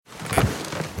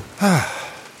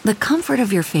The comfort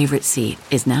of your favorite seat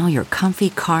is now your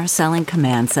comfy car selling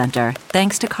command center,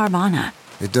 thanks to Carvana.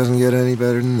 It doesn't get any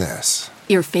better than this.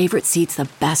 Your favorite seat's the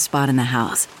best spot in the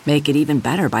house. Make it even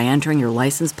better by entering your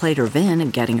license plate or VIN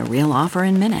and getting a real offer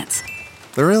in minutes.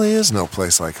 There really is no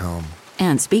place like home.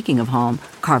 And speaking of home,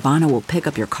 Carvana will pick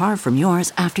up your car from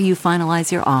yours after you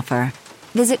finalize your offer.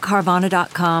 Visit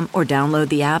Carvana.com or download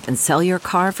the app and sell your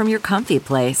car from your comfy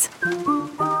place.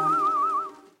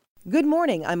 Good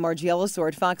morning. I'm Margie Ellisor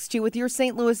at Fox 2 with your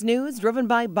St. Louis news, driven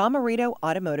by Bomarito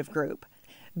Automotive Group.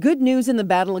 Good news in the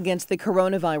battle against the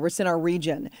coronavirus in our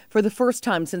region. For the first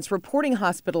time since reporting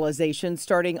hospitalizations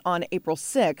starting on April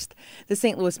 6th, the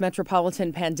St. Louis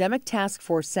Metropolitan Pandemic Task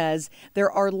Force says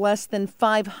there are less than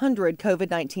 500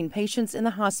 COVID-19 patients in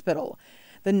the hospital.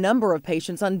 The number of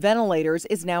patients on ventilators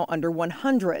is now under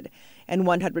 100, and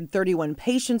 131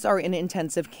 patients are in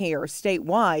intensive care.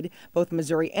 Statewide, both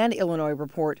Missouri and Illinois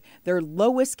report their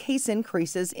lowest case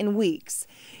increases in weeks.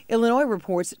 Illinois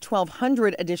reports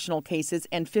 1,200 additional cases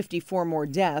and 54 more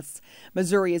deaths.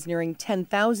 Missouri is nearing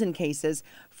 10,000 cases,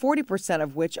 40%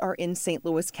 of which are in St.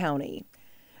 Louis County.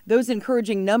 Those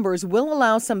encouraging numbers will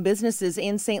allow some businesses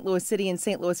in St. Louis City and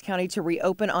St. Louis County to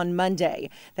reopen on Monday.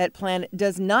 That plan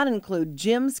does not include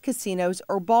gyms, casinos,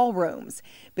 or ballrooms.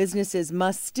 Businesses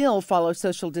must still follow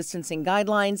social distancing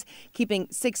guidelines, keeping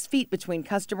 6 feet between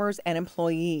customers and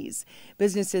employees.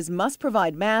 Businesses must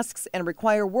provide masks and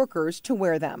require workers to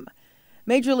wear them.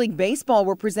 Major League Baseball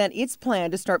will present its plan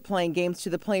to start playing games to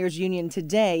the Players Union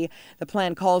today. The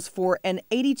plan calls for an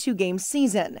 82-game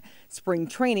season. Spring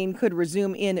training could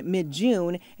resume in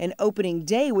mid-June, and opening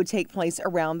day would take place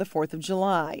around the 4th of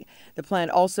July. The plan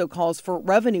also calls for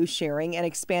revenue sharing, an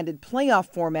expanded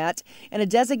playoff format, and a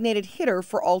designated hitter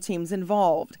for all teams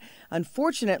involved.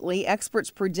 Unfortunately, experts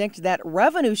predict that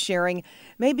revenue sharing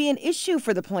may be an issue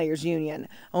for the Players Union.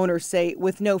 Owners say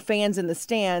with no fans in the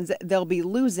stands, they'll be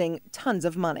losing tons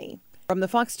of money. From the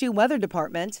Fox 2 Weather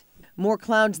Department, more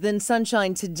clouds than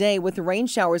sunshine today with rain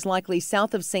showers likely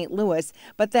south of St. Louis,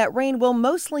 but that rain will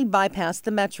mostly bypass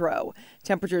the metro.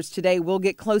 Temperatures today will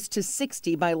get close to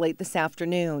 60 by late this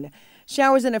afternoon.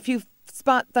 Showers and a few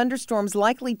spot thunderstorms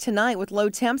likely tonight with low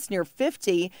temps near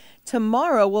 50.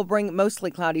 Tomorrow will bring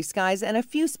mostly cloudy skies and a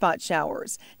few spot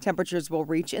showers. Temperatures will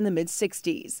reach in the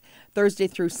mid-60s. Thursday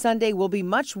through Sunday will be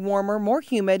much warmer, more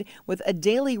humid, with a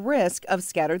daily risk of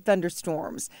scattered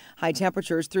thunderstorms. High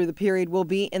temperatures through the period will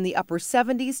be in the upper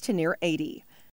 70s to near 80.